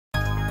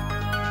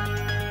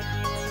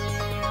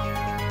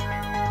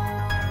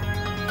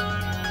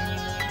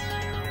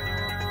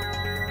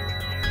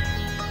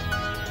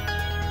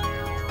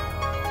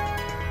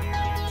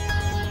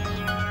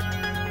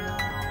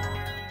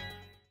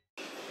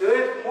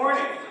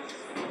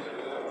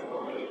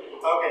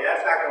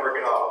to work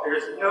at all.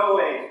 There's no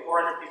way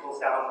 400 people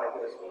sound like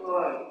this. Good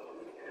morning.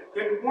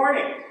 Good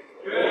morning.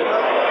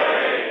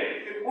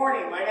 Good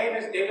morning. My name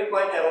is David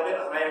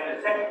Blank-Edelman. I am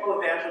the Technical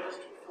Evangelist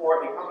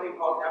for a company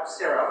called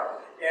Apcera.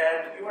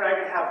 And you and I are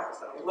going to have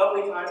a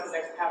lovely time for the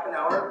next half an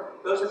hour.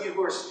 Those of you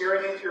who are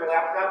staring into your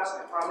laptops,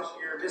 I promise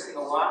you you're missing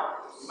a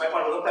lot. You might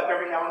want to look up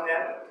every now and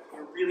then.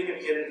 You're really going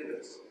to get into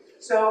this.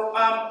 So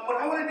what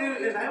I want to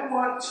do is I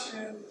want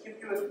to give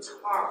you a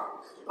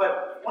talk.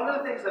 But one of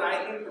the things that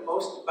I hate the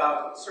most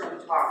about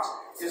certain talks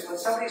is when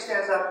somebody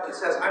stands up and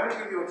says, I'm going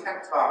to give you a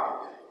tech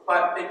talk,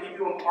 but they give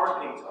you a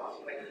marketing talk.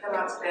 Like, you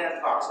cannot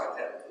stand talks like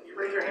that. You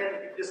raise your hand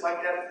if you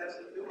dislike that.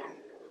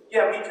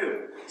 Yeah, me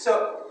too.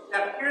 So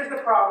now here's the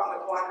problem,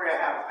 the quandary I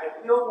have. I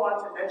will want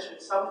to mention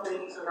some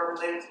things that are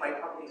related to my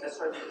company as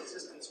sort of the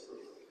assistance group.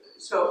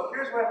 So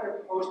here's what I'm going to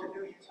propose to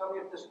do. You tell me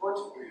if this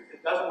works for you.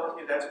 If it doesn't work for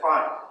you, that's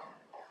fine.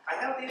 I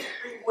have these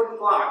 3 wooden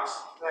blocks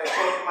that I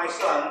sold to my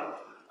son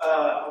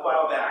a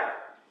while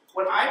back.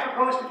 What I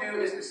propose to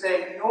do is to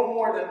say no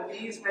more than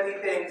these many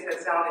things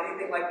that sound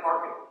anything like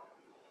marketing.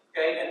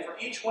 Okay, and for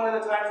each one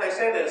of the times I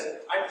say this,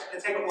 I'm just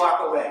going to take a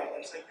block away.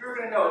 And so you're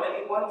going to know at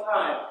any one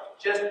time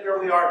just where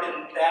we are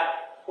in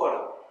that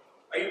quota.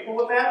 Are you cool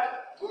with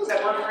that? Does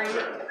that work for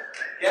you?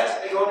 Yes?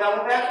 Are you going down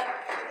with that?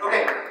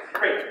 Okay,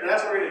 great. And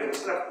that's what we're going to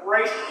do. We'll set up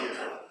right here.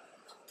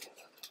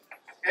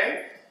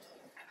 Okay?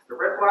 The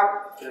red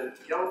block, the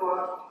yellow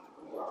block,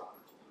 the blue block.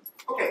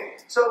 Okay,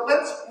 so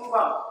let's move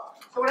on.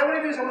 So what I want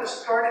to do is I want to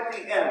start at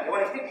the end. I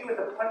want to hit you with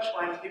the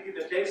punchline, give you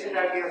the basic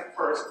idea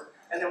first,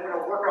 and then we're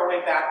going to work our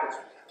way backwards.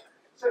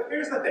 So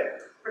here's the thing.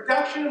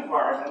 Production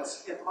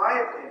environments, in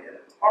my opinion,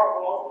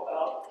 are all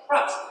about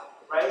trust,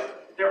 right?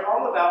 They're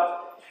all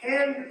about,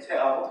 can you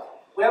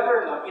tell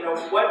whether or not,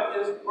 what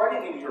is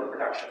running in your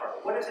production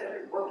environment? What does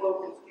every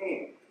workload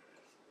contain?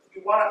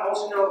 You want to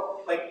also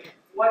know, like,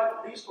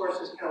 what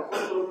resources can a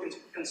workload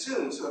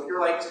consume. So if you're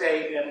like,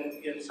 say,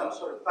 in some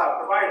sort of cloud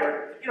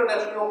provider,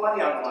 that's real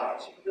money on the line.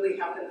 So you really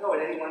have to know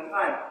at any one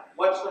time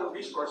what sort of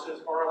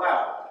resources are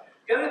allowed.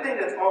 The other thing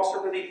that's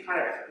also really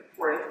kind of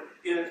important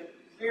is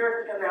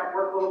where can that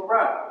workload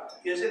run?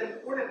 Is it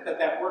important that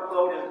that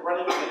workload is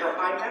running in your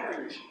high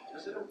memory machine?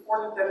 Is it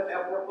important that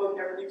that workload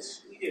never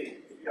leaves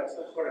sleeping? If you have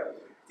some sort of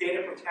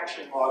data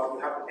protection law that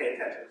you have to pay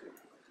attention to.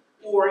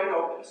 Or,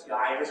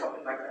 PCI or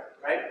something like that,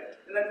 right?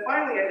 And then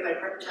finally, and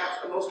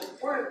perhaps the most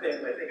important thing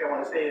I think I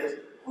want to say is,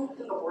 who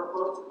can the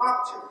workload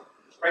talk to,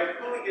 right?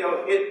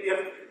 If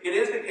it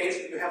is the case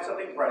that you have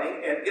something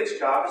running and its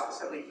job is to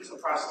simply do some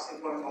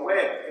processing and go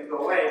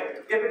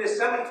away, if it is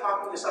suddenly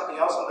talking to something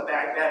else on the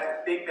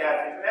big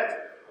bad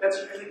internet, that's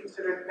usually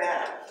considered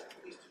bad,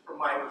 at least from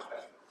my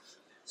perspective.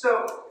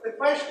 So the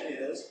question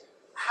is,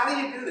 how do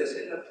you do this?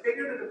 And the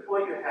bigger the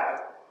deploy you have,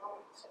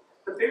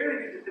 the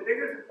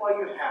bigger deploy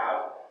you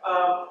have,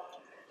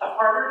 the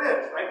harder it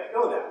is, right? You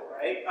know that,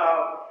 right?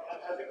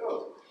 As it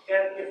goes.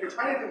 And if you're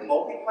trying to do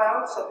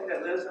multi-cloud, something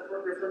that Liz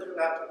referred to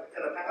that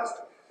in the past,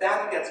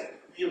 that gets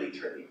really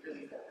tricky,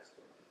 really fast.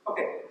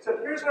 Okay, so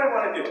here's what I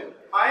want to do.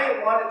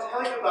 I want to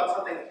tell you about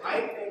something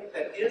I think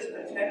that is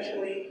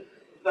potentially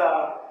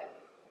the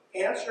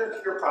answer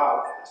to your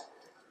problems.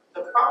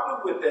 The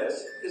problem with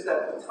this is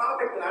that the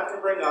topic that I'm going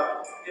to bring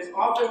up is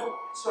often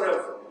sort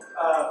of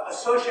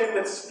associated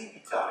with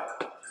sleepy time.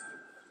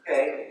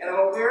 Okay, and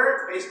I'm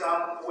aware, based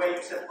on the way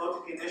you said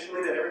look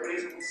initially, that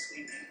everybody's a little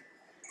sleepy.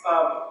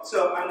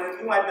 So I'm going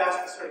to do my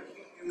best to sort of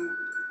keep you,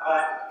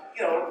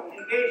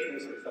 engaged in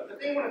this sort of stuff. The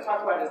thing I want to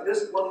talk about is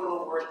this one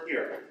little word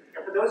here.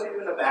 And for those of you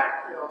in the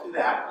back, do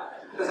that.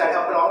 Does that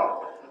help at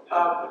all?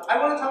 I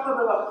want to talk a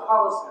little bit about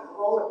policy. The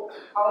role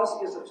that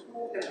policy as a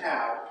tool can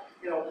have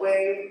in a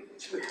way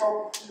to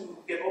help you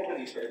get open to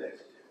these sort of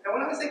things. Now,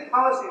 when I say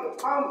policy, the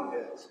problem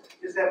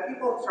is that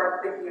people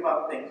start thinking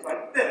about things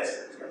like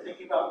this. They start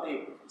thinking about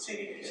the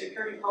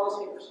security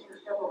policy and procedures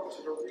handbook, which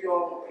is a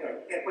real,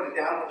 you can't put it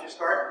down once you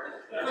start.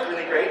 It's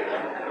really great.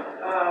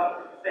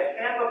 The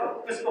handbook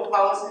of fiscal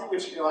policy,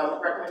 which, I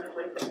would recommend you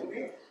read from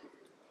me.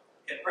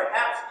 And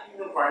perhaps in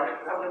your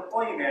environment, you have an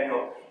employee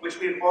manual, which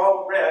we've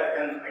all read,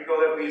 and I know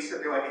that we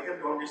sit there like a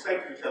hippo and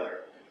recite to each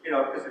other,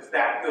 because it's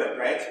that good,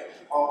 right?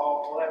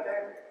 All that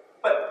thing.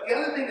 But the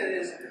other thing that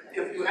is,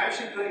 if you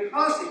actually do a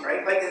policy,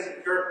 right, like is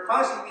your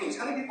policy meetings,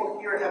 how many people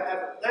here have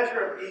had the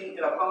pleasure of being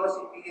in a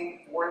policy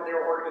meeting for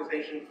their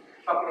organization,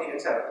 company,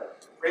 etc.?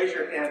 Raise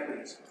your hand,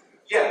 please.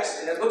 Yes,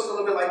 and it looks a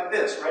little bit like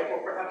this, right? Or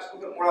perhaps a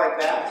little bit more like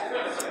that.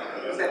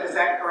 Is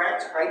that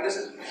correct, right? This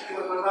is usually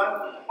what goes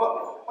on.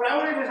 Well, what I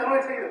want to do is I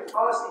want to tell you that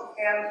policy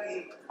can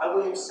be a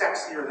little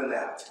sexier than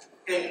that.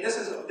 Okay, this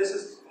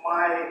is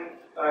my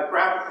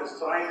graphic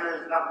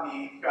designer, not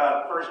the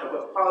version of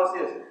what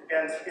policy is.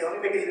 And let me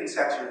make it even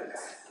sexier than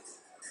that.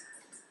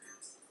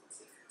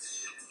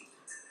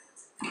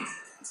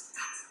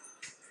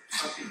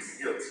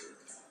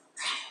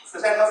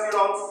 Does that help you at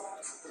all?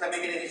 Does that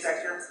make it any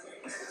sexier?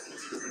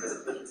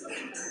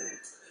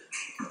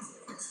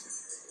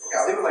 Okay,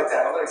 I'll leave it like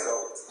that. I'll let it go.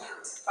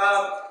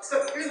 So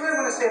here's what I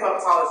want to say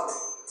about policy.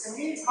 To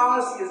me,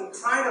 policy is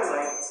kind of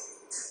like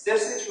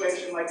this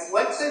situation, like,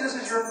 let's say this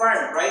is your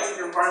environment, right?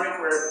 Your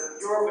environment where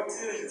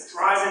you're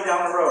driving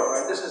down the road,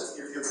 right? This is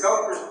your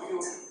developers,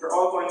 you're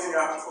all going through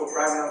your obstacle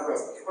driving down the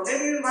road. Or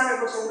maybe your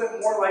environment looks a little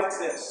bit more like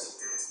this.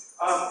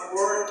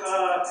 Or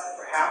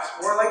perhaps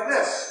more like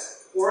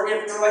this. Or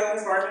if you're like the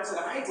environments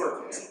that I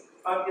work in,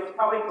 it's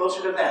probably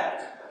closer to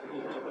that,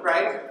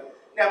 right?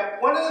 Now,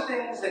 one of the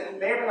things that you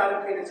may or may not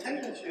have paid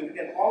attention to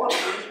in all of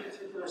these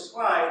particular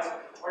slides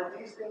are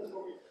these things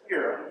over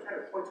here. I'm trying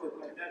to point to it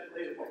with my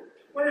laser pointer.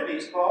 What are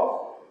these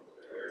called?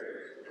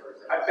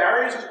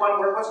 Barriers is one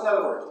word. What's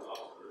another word?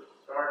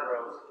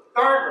 Guardrails.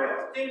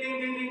 Guardrails. Ding, ding,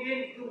 ding, ding,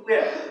 ding. You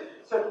win.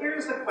 So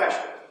here's the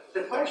question.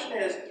 The question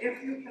is,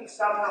 if you can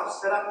somehow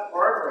set up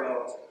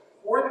guardrails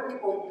for the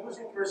people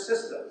using your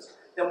systems,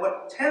 then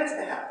what tends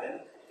to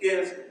happen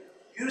is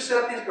you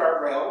set up these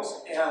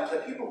guardrails, and the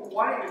people who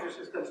want to use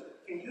your systems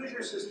can use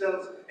your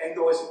systems and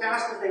go as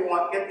fast as they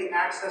want, get the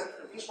access to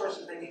the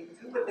resources they need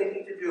to do what they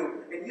need to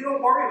do, and you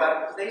don't worry about it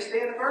because they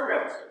stay in the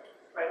guardrails,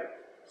 right?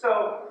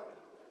 So,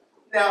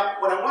 now,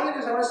 what I want to do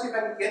is I want to see if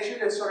I can get you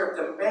to sort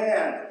of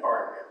demand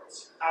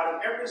guardrails out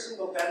of every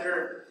single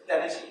vendor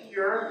that is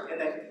here and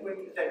that you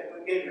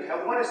engage with.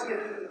 I want to see if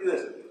you can do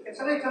this. Can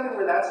somebody tell me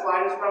where that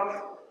slide is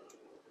from?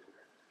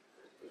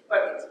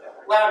 But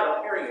louder,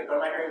 I'm hearing it, but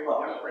am I hearing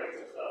well?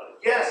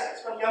 Yes,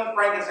 it's from Young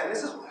Frankenstein.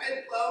 This is why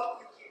I love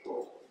you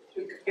people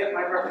to get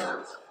my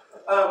references.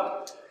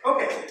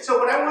 Okay, so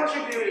what I want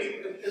you to do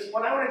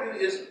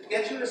is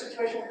get you in a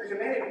situation where you're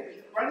demanding, because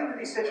you run into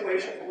these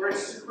situations where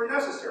it's super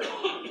necessary.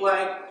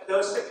 Like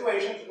those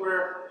situations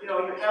where you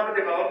have a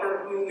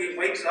developer who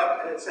wakes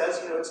up and it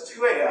says, it's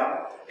 2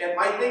 a.m. and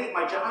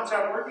my jobs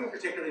aren't working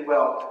particularly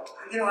well.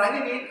 I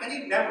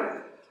need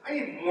memory. I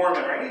need more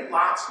memory. I need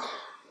lots of memory.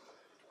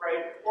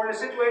 Right? Or in a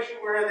situation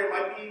where there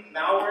might be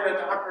malware in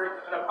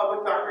a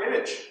public Docker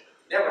image.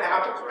 Never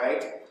happens,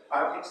 right?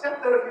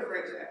 Except though, if you, for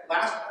example,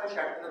 last time I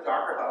checked in the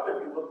Docker Hub,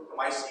 if you look at the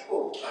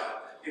MySQL,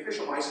 the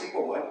official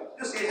MySQL one,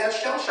 you'll see it has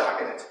shell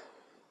shock in it.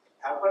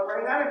 Have fun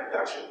running that in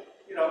production,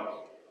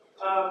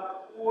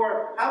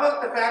 Or how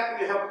about the fact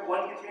that you have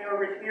one container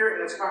over here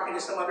and it's talking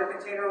to some other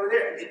container over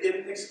there? You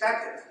didn't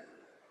expect it,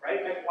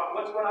 right? Like,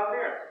 what's going on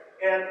there?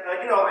 And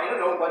I don't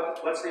know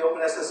what's the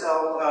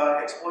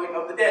OpenSSL exploit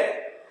of the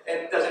day.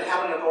 And does it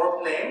have an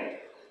adorable name,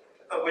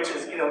 which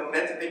is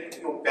meant to make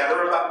you feel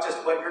better about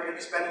just what you're going to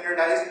be spending your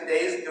nights and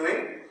days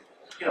doing?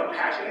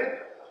 Patching it,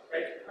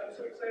 right? I'm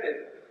so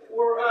excited.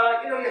 Or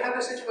you have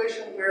a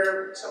situation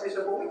where somebody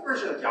says, "Well, what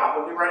version of Java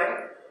are we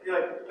running?" You're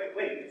like,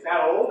 "Wait, it's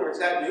that old or it's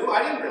that new?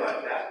 I didn't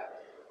realize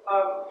that."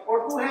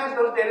 Or who has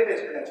those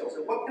database credentials?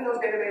 And what can those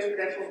database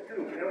credentials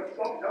do? If you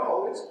don't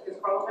know, it's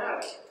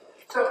problematic.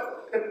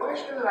 So the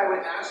question that I would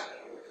ask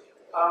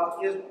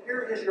you is,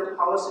 where is your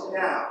policy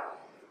now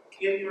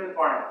in your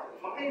environment?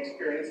 In my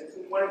experience, it's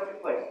in one of two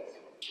places.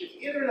 It's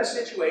either in a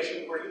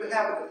situation where you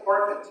have a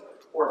department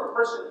or a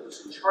person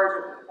who's in charge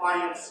of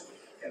compliance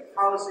and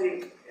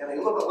policy, and they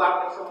look a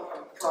lot like someone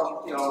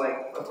from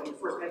like when you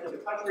first enter the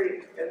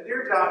country, and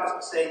their job is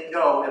to say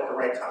no at the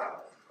right time,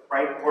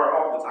 right? Or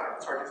all the time.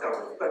 It's hard to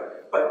tell,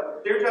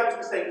 but their job is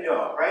to say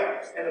no,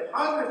 right? And the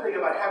positive thing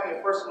about having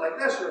a person like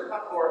this,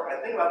 or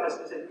I think about this,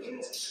 is it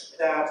means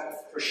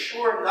that for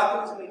sure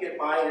nothing's going to get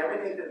by, and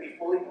everything's going to be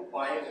fully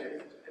compliant, and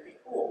everything's going to be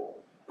cool.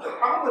 The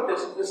problem with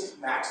this is this is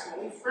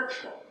maximally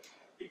frictional.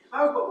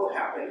 Because what will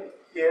happen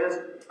is,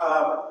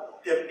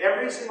 if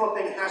every single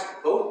thing has to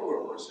go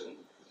through a person,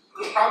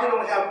 you probably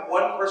don't have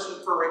one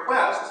person per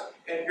request,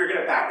 and you're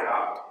going to back it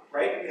up,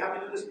 right? You have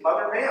to do this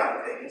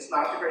mother-man thing. It's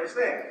not the greatest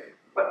thing.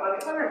 But on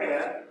the other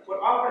hand, what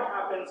often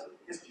happens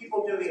is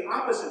people do the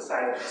opposite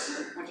side of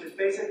this, which is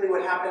basically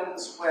what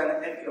happens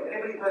when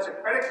anybody who has a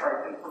credit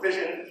card can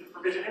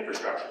provision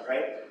infrastructure,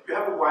 right? You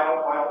have a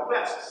wild, wild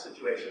west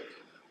situation,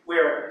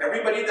 where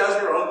everybody does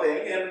their own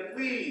thing,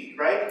 and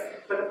right?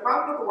 But the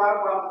problem with the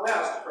Wild Wild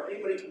West, for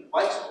anybody who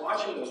likes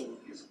watching those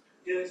movies,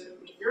 is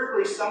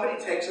invariably somebody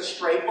takes a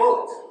stray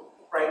bullet,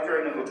 right,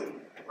 during the movie,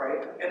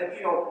 right? And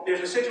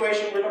there's a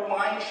situation where the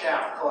mine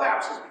shaft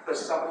collapses because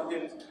somebody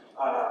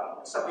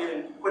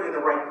didn't put in the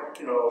right,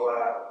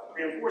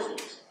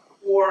 reinforcements,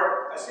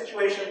 or a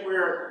situation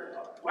where,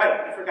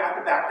 right, you forgot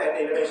to back that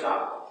database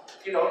up,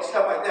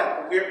 stuff like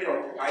that.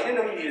 I didn't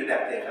know you needed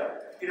that data.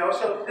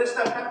 So this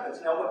stuff happens.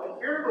 Now, what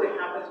invariably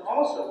happens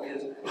also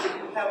is if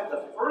you have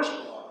the first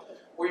one,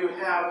 where you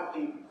have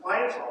the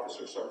compliance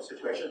officer sort of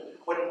situation,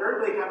 what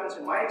invariably happens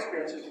in my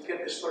experience is you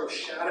get this sort of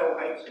shadow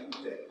IT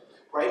thing,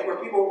 right? Where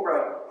people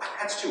are like,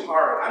 that's too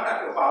hard. I'm not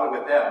going to bother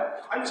with them.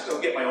 I'm just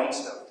going to get my own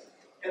stuff.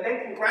 And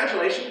then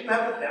congratulations, you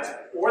have the best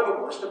or the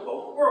worst of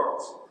both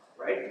worlds,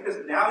 right?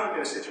 Because now you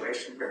get a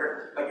situation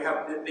where you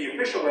have the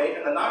official way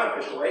and the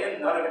non-official way,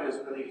 and none of it is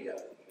really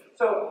together.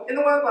 So in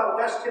the Wild Wild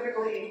West,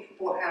 typically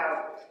people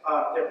have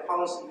their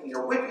policy in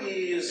their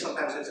wikis,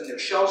 sometimes it's in their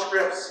shell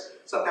scripts,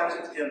 sometimes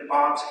it's in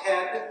Bob's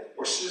head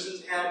or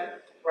Susan's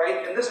head,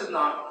 right? And this is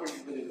not where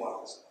you really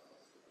want this.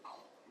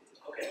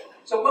 Okay,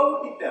 so what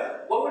would be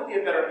better? What would be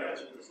a better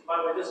answer to this? By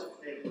the way, this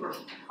is a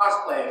person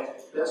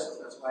cosplaying this,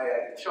 that's why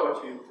I show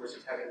it to you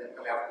versus having them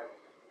come after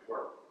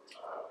for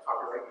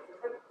copyright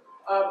infringement.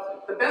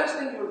 The best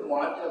thing you would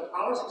want in a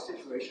policy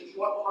situation is you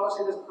want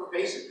policy that's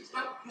pervasive. It's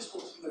not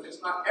useful to you if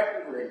it's not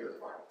everywhere in your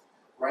environment,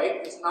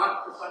 right? It's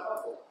not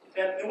helpful.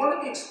 And you want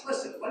to be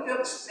explicit. You want to be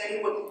able to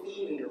say what you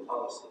mean in your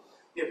policy.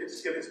 If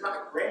it's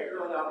not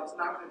granular enough, it's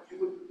not going to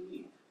do what you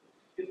need.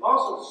 It's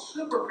also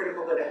super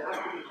critical that it has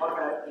to be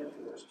automatically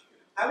enforced.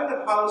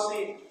 Having a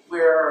policy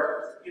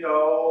where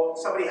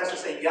somebody has to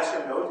say yes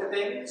or no to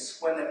things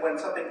when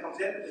something comes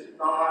in is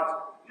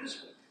not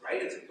useful,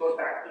 right? It goes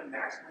back to being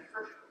maximally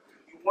friction.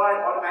 You want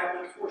it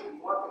automatically enforced. You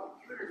want the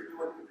computer to do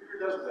what the computer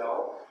does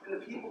well, and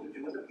the people to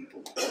do what the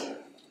people do.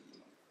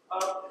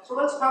 So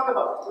let's talk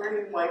about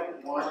where you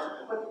might want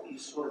to put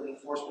these sort of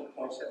enforcement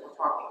points that we're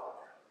talking about.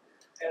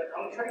 And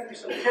I'm going to try to give you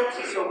some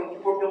tips, so when you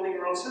are building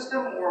your own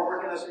system or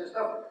working on this sort of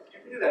stuff, you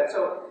can do that.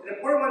 So an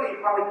important one that you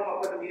probably come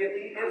up with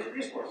immediately is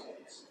resource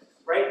limits,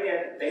 right?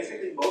 And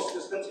basically most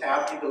systems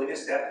have the ability to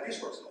set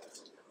resource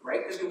limits,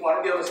 right? Because you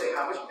want to be able to say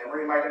how much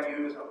memory am I going to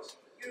use, how much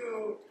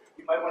CPU.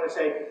 You might want to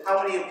say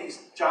how many of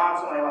these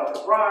jobs am I allowed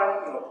to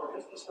run, for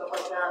instance, stuff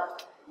like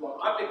that. You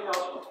want object counts,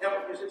 you want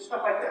template usage,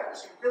 stuff like that.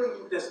 So you really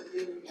need this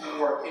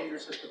in your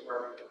system for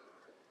everything.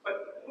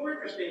 But more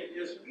interesting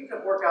is you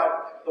can work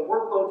out the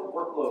workload to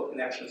workload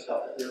connection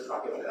stuff that we were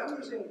talking about. I'm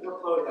using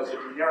workload as a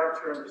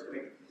generic term just to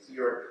make it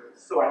easier,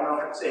 so I don't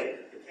have to say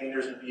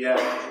containers and VMs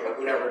or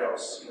whatever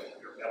else,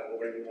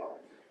 whatever you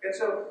want. And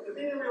so the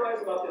thing to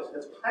realize about this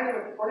that's kind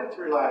of important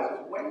to realize is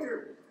when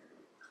you're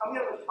coming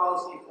up with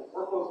policy for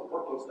workloads and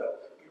workload stuff,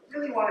 you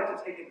really want it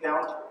to take it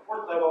down to the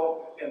port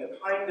level and the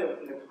kind of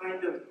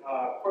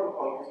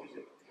protocol you're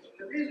using. And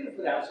the reason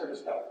for that sort of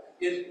stuff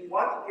is you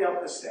want to be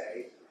able to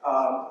say,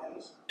 and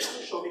this is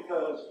crucial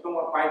because you don't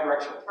want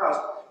bidirectional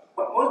trust.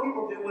 What most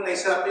people do when they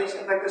set up things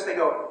like this, they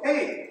go,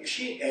 hey,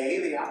 machine A,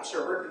 the app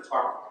server, can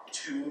talk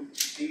to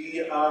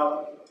the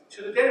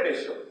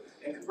database server.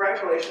 And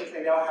congratulations,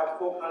 they now have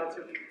full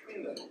connectivity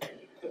between them.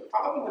 The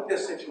problem with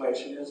this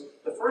situation is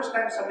the first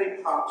time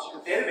somebody pops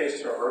your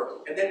database server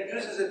and then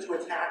uses it to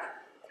attack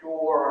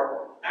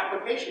your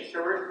application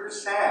server, you're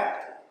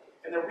sad.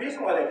 And the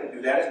reason why they can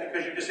do that is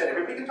because you just said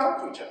everybody can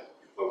talk to each other.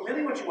 But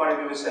really what you want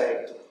to do is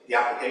say, the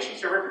application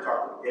server can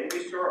talk to the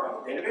database server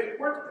on the database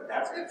port, and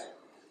that's it.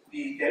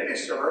 The database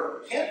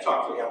server can't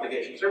talk to the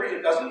application server.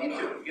 It doesn't need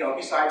to,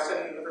 besides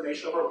sending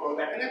information over or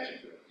that connection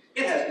to it.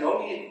 It has no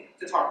need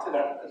to talk to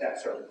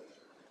that server.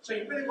 So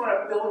you really want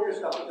to build your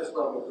stuff at this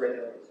level of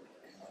granularity.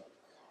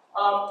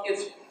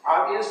 It's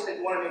obvious that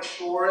you want to make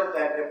sure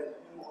that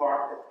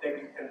that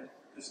you can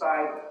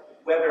decide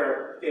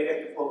whether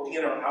data can flow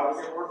in or out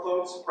of your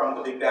workloads from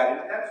the big bad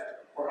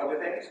internet or other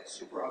things. It's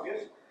super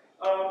obvious.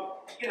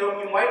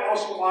 You might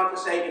also want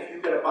to say if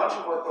you've got a bunch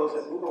of workloads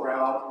that move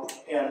around,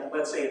 and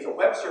let's say it's a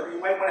web server, you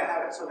might want to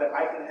have it so that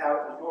I can have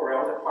a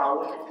URL that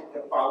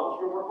follows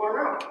your workload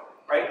around,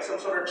 right? Some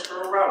sort of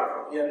external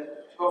router to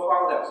go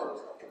follow that sort of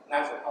stuff. And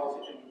that's a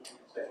policy thing you can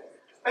say.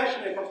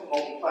 Especially when it comes to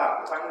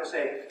multi-cloud. If I'm going to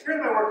say,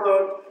 here's my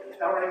workload, it's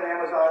now running on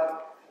Amazon,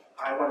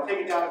 I want to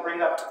take it down and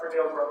bring it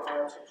over to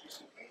our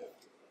GCP.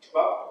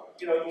 Well,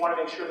 you want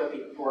to make sure that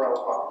the URL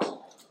follows.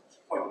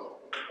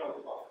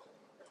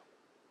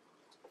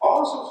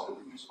 Also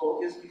super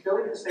useful is the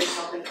ability to say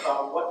something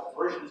about what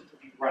versions to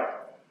be running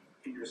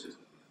in your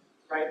system,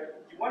 right?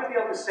 You want to be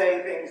able to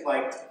say things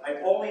like, I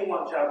only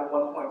want Java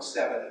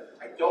 1.7,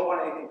 I don't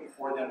want anything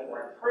before then,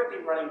 or I'm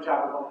currently running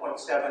Java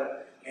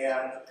 1.7,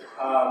 and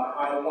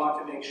I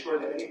want to make sure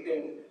that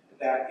anything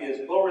that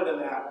is lower than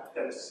that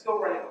is still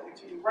running,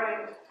 continue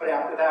running, but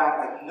after that,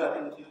 like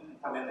nothing can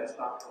come in that's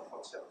not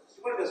 1.7. So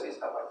you want to say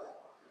stuff like that.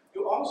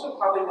 You also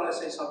probably want to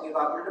say something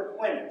about your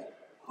deployment.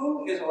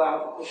 Who is allowed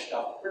to push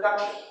stuff to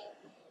production?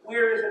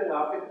 Where is it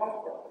allowed to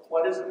come from?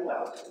 What is it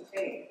allowed to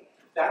contain?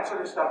 That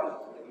sort of stuff is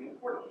really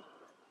important.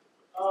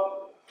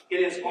 It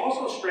is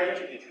also strange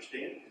and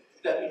interesting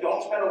that we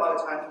don't spend a lot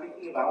of time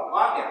thinking about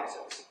log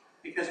access.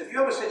 Because if you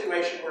have a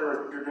situation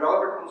where your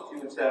developer comes to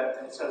you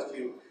and says to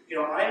you,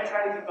 I am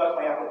trying to debug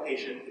my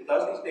application, it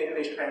does these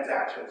database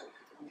transactions,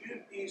 would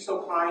you be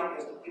so kind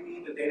as to give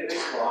me the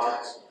database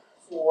logs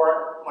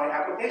for my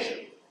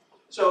application?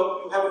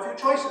 So you have a few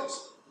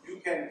choices. You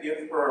can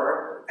give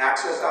her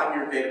access on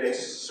your database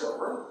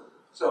server,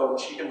 so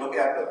she can look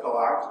at the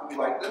logs and be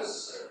like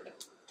this.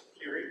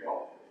 Here you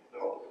go.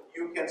 No.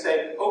 You can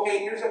say, okay,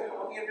 here's a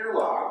copy of your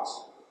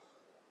logs,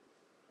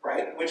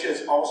 right? Which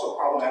is also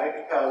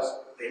problematic because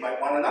they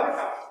might want another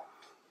copy.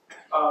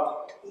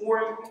 Or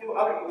you can do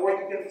other, or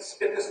you can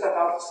spit this stuff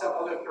out to some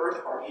other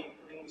third party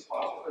being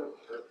responsible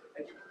for it,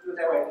 and you can do it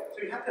that way.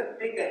 So you have to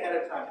think ahead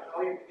of time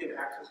how you can give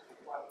access to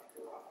your logs.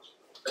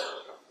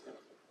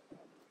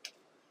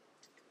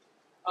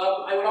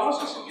 I would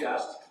also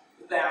suggest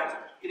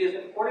that it is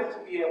important to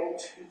be able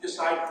to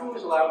decide who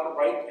is allowed to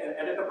write and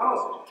edit the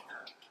policy.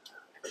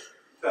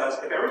 Because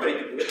if everybody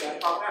can do it,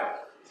 that's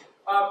problematic.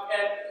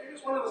 And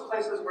here's one of those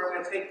places where I'm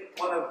going to take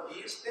one of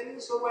these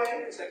things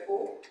away. Is that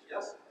cool?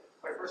 Yes?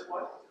 My first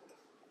one?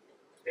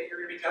 Okay, you're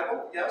going to be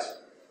gentle?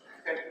 Yes?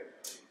 Okay.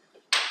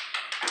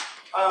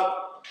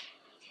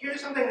 Here's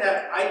something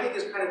that I think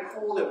is kind of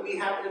cool that we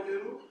happen to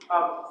do.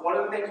 One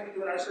of the things we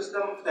do in our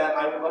system that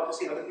I would love to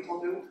see other people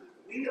do,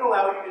 we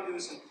allow you to do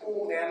some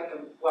cool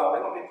well, I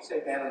don't mean to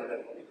say man in the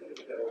middle, let me think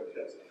of a better word for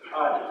this.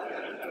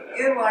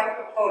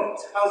 Inline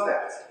components, how's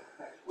that?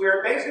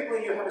 Where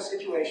basically you have a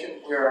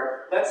situation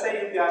where, let's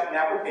say you've got an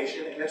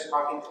application and it's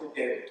talking to a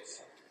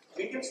database.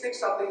 We can stick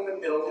something in the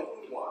middle if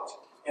we want,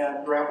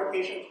 and your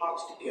application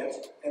talks to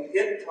it, and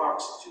it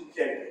talks to the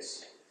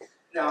database.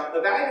 Now, the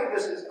value of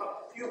this is a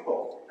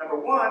fewfold. Number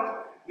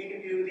one, we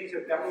can do these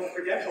ephemeral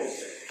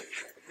credentials,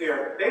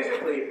 where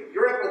basically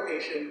your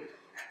application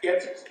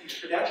gets these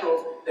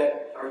credentials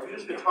that are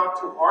used to talk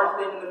to our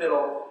thing in the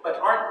middle, but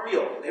aren't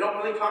real. They don't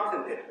really talk to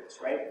the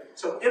database, right?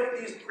 So if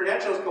these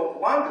credentials go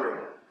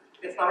wandering,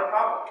 it's not a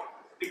problem,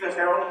 because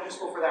they're only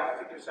useful for that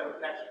particular set of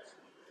connections.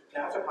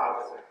 That's a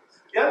positive.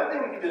 The other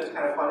thing we can do that's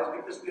kind of fun is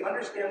because we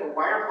understand the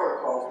wire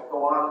protocols that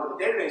go on with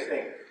the database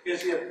thing,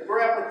 is if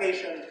your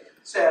application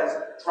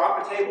says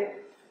drop a table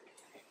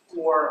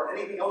or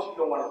anything else you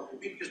don't want to do,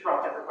 we can just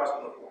drop that request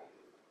on the floor.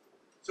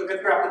 So if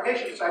your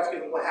application decides to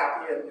get a little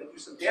happy and do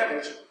some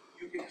damage,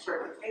 you can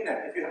sort of contain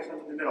that if you have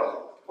something in the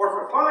middle. Or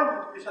for fun, you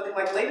can do something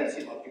like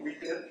latency monkey, where you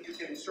can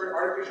insert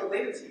artificial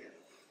latency in.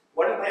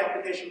 What does my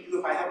application do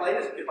if I have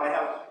latency? If I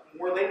have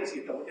more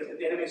latency, because the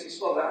database is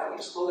slow, I can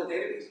just slow the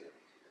database.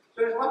 So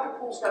there's a lot of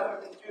cool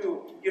stuff you can do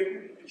if you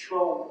can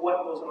control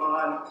what goes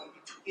on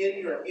in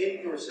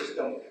your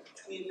system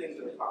between things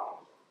that are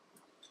talking.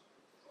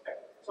 Okay.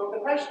 So the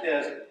question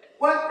is,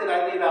 what did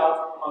I leave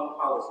out among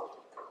policies?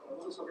 I'm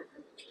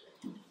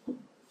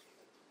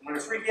going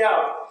to freak you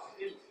out.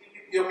 You'd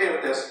be okay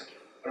with this,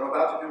 what I'm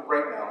about to do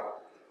right now.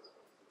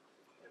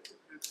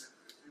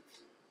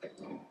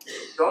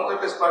 Don't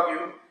let this bug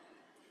you.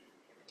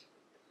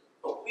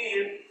 But we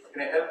are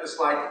going to edit the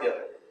slide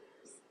together.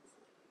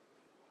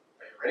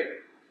 Are you ready?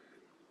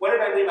 What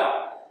did I leave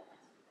out?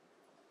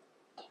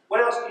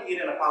 What else do you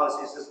need in a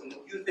policy system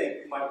that you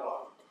think you might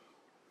want?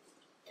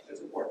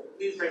 It's important.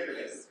 Please raise your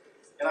hand.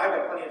 And I've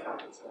got plenty of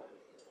time, so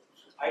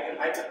I'm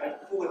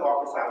cool with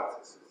awkward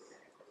silences.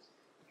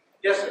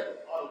 Yes, sir?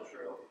 Audit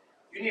trail.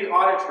 You need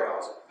audit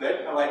trails.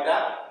 Good, I like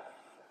that.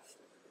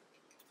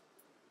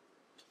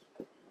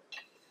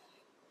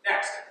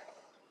 Next.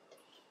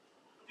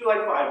 Do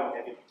like 5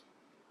 maybe.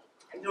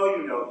 I know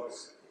you know this.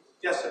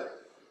 Yes, sir?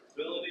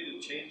 Ability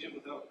to change it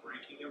without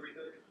breaking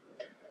everything?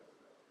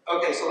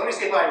 Okay, so let me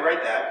see if I can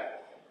write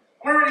that.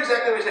 I'm going to write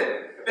exactly what I said.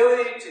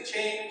 Ability to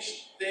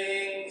change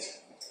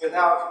things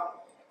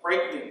without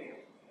breaking anything.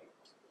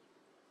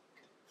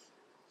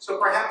 So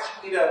perhaps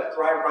you need a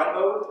dry run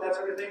mode, that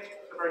sort of thing,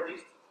 at the very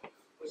least.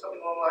 Or something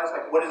along the lines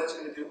like, what is this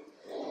going to do?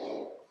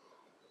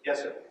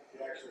 Yes, sir? You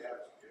actually have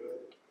to do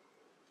it.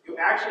 You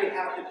actually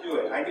have to do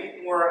it. I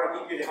need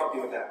you to help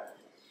me with that.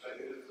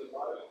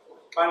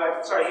 By the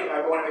way, sorry, I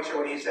want to make sure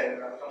what he's saying. I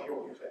don't hear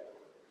what you're saying.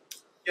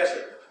 Yes,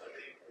 sir?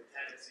 The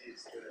tendency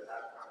is to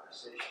have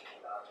conversation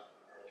about it.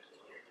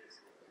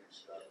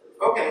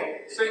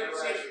 Okay, so you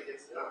see, actually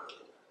gets done.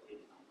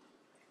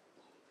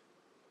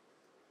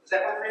 does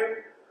that work for you?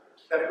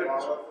 Is that a good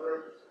one?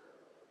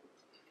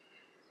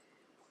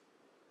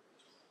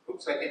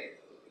 Oops, I think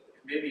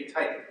maybe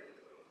type.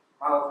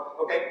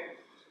 Okay.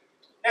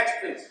 Next,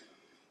 please.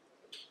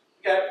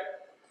 You got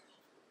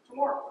 2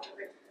 more.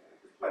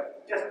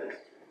 Yes, please.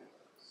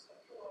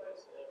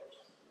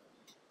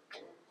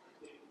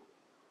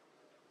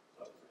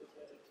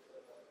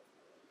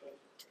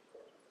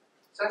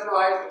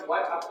 Centralized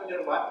what? Up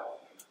and what?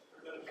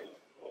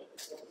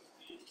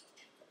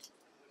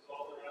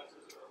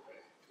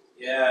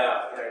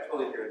 Yeah, I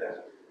totally agree with that.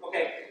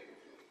 Okay.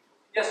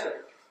 Yes,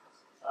 sir.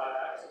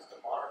 Access to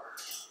monitor.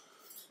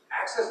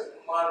 Access to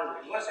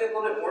monitoring. You want to say a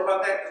little bit more about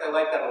that? Because I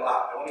like that a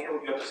lot. I want to hear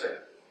what you have to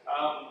say.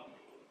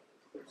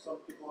 There's some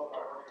people in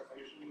our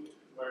organization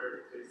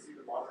where they see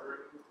the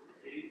monitoring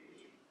page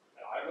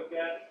that I look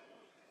at,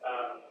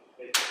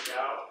 they freak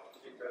out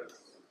because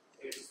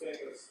it's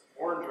saying it's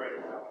orange right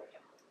now.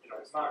 You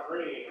know, it's not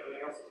green, everything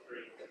else is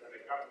green, and then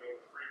they come to me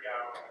and freak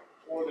out,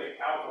 or they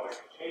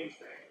calculate and change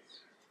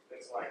things.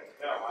 It's like,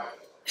 no, I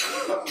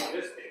look at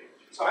this page.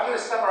 So I'm going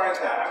to summarize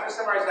that. I'm going to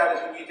summarize that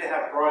as you need to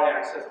have broad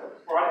access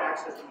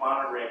to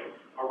monitoring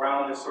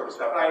around this sort of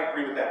stuff. And I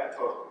agree with that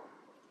totally.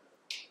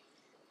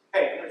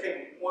 Hey, I'm going to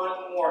take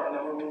 1 more, and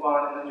then we'll move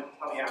on, and then you can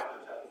tell me after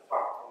that.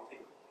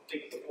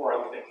 Take before I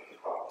think the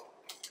problem.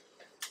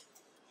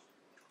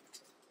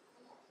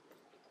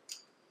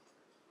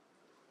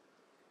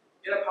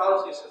 In a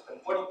policy system,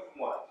 what do you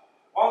want?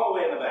 All the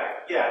way in the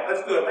back. Yeah,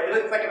 let's do it.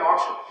 It's like an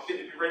auction.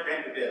 If you're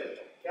ready to bid.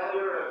 Yeah, do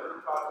a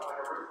root cause analysis.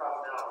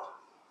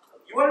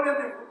 You want to do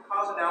root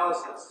cause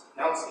analysis.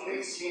 Now,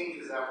 It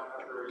seems that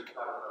after we talk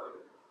about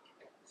it.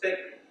 say,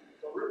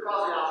 So root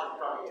cause analysis is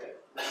probably it.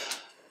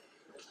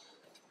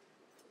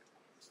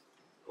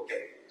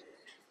 okay.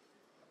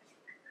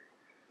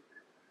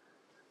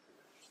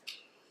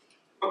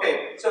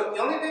 Okay, so the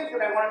only thing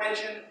that I want to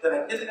mention that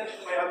I didn't mention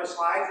in my other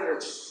slides that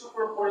are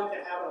super important to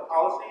have in a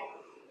policy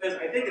is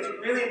I think it's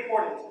really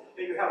important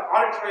that you have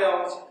audit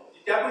trails,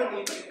 you definitely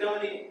need the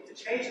ability to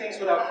change things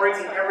without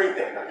breaking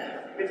everything.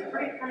 It's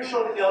pretty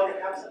crucial to be able to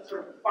have some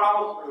sort of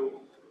follow through.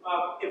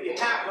 If you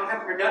don't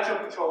have credential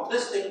control,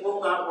 this thing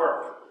will not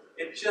work.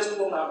 It just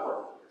will not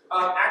work.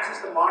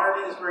 Access to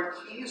monitoring is very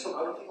key, so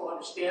other people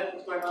understand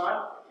what's going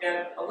on,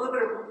 and a little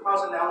bit of root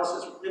cause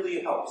analysis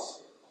really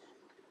helps.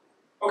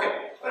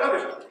 Okay, what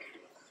others?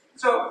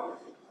 So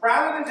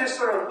rather than just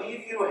sort of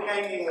leave you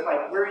hanging with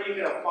like, where are you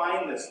going to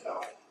find this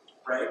stuff,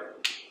 right?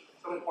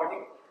 Someone's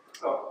pointing.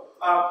 So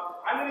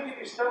I'm going to give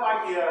you some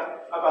idea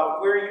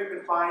about where you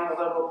can find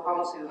the level of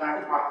policy that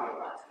I'm talking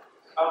about.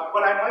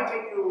 But I might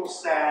make you a little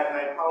sad, and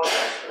I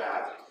apologize for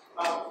that.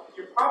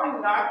 You're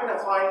probably not going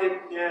to find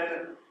it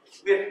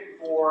with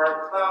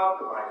your cloud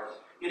provider.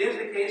 It is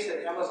the case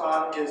that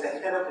Amazon is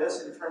ahead of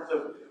this in terms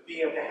of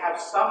being able to have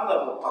some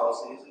level of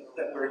policies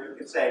that where you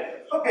can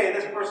say, okay,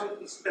 this person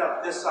can spin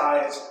up this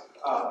size,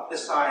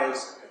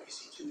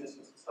 EC2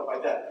 instance, and stuff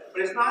like that.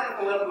 But it's not at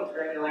the level of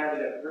granularity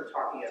that we're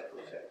talking at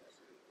per se.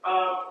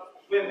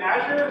 With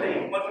Azure,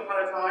 they once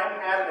upon a time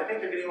had, and I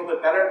think they're getting a little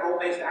bit better,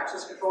 role-based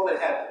access control that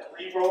had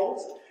 3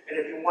 roles. And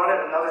if you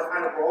wanted another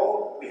kind of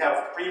role, we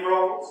have 3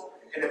 roles.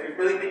 And if you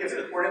really think it's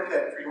important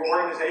that for your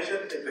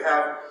organization that you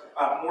have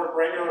more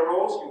granular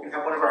roles, you can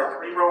have one of our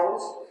 3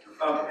 roles.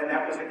 And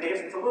that was the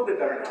case. It's a little bit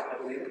better now, I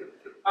believe.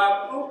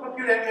 Google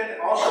Compute Engine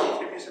also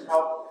give you some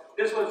help.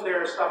 This was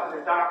their stuff in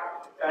their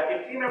doc.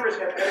 If team members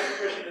have edit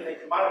permission, then they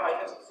can modify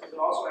instances and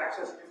also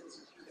access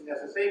instances using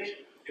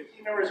SSH. If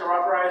team members are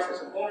authorized as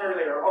an owner,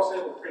 they are also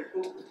able to create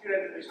Google Compute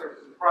Engine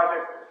resources in the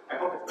project. I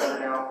hope it's better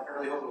now. I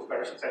really hope it was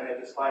better since I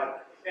made this slide.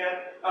 And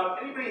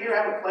anybody here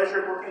have the pleasure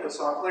of working with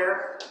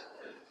SoftLayer?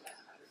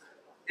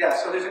 Yeah,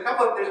 so there's a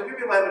few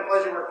people that have the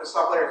pleasure of working with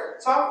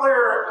SoftLayer.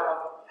 SoftLayer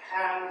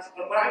has,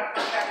 when I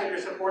contacted your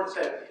support and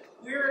said,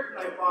 where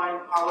can I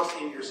find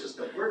policy in your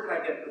system? Where can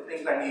I get the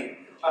things I need?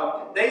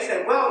 They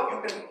said, well, you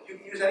can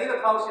use any of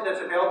the policy that's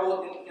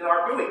available in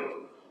our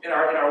GUI. In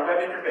our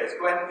web interface.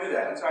 Go ahead and do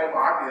that. And so I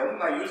logged in,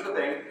 and I used the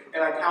thing,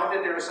 and I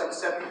counted there were some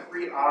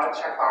 73 odd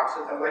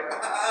checkboxes. I was like,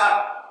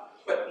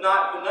 but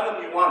none of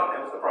them you wanted.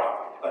 That was the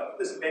problem. But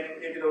this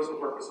maybe those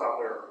who work with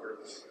software.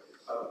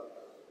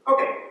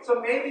 Okay, so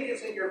maybe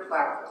it's in your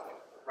platform,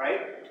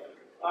 right?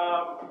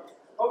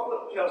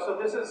 Hopefully, so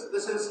this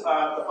is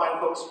the fine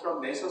folks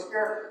from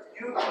Mesosphere.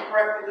 You can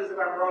correct this if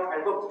I'm wrong.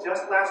 I looked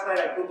just last night.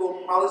 I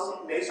googled policy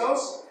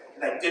Mesos.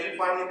 And I didn't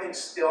find anything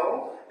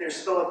still. There's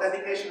still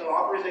authentication and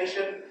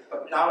authorization,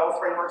 but not all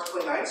frameworks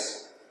play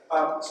nice.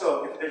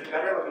 So if there's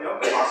better, let me know.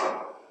 That's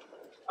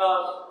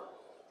awesome.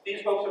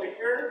 These folks over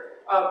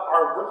here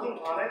are working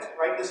on it,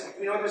 right?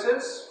 You know what this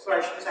is? So I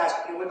should just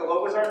ask you what the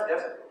logos are?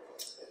 Yes?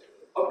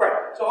 Oh,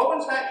 right. So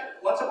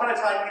OpenStack, once upon a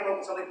time, came up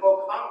with something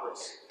called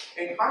Congress.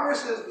 And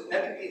Congress is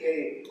meant to be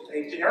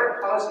a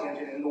generic policy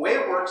engine. And the way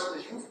it works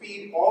is you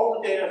feed all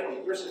the data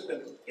from your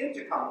system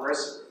into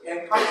Congress,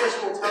 and Congress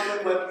will tell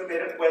you whether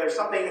whether a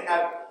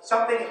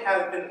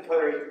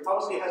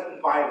policy has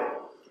been violated.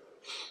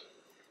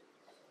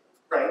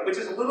 Right? Which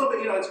is a little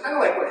bit, it's kind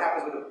of like what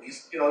happens with the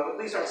police. The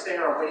police aren't staying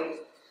around waiting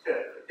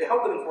to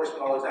help with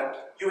enforcement all the time.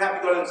 You have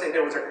to go to them and say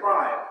there was a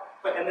crime.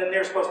 And then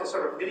they're supposed to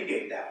sort of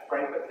mitigate that,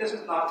 right? But this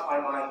is not, to my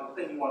mind, the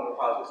thing you want to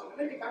deposit. So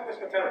maybe Congress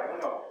got better, I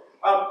don't know.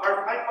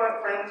 Our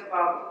friends,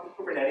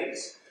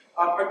 Kubernetes,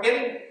 are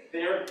getting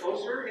there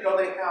closer.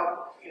 They have,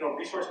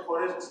 resource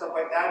quotas and stuff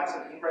like that. It's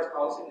an ingress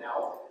policy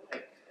now.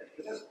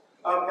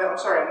 I'm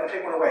sorry, I'm going to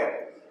take one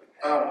away.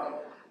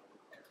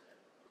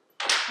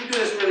 We do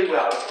this really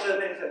well. It's one of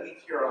the things that we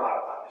hear a lot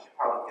about, as you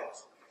probably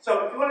guess.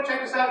 So if you want to check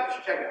this out, you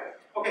should check it out.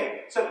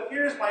 Okay, so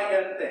here's my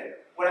end thing.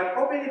 What I'm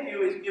hoping to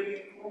do is give you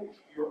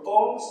your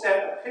own set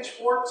of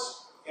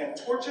pitchforks and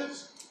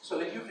torches so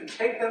that you can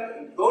take them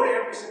and go to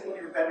every single one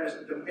of your vendors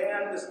and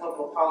demand this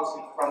level of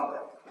policy from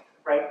them,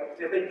 right?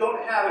 If they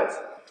don't have it,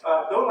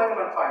 don't light them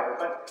on fire,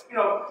 but,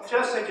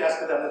 just suggest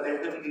to them that they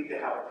really need to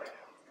have it.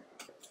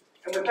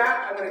 And with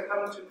that, I'm going to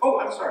come to,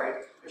 I'm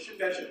sorry, I should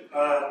mention,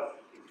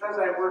 because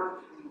I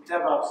work in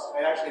DevOps,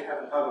 I actually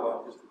have another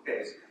one just in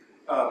case.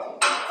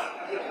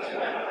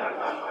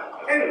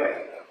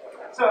 Anyway.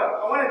 So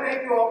I want to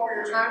thank you all for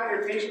your time and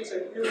your patience. I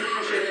really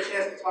appreciate the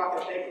chance to talk,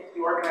 and thank you to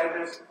the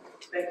organizers.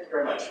 Thank you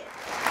very much.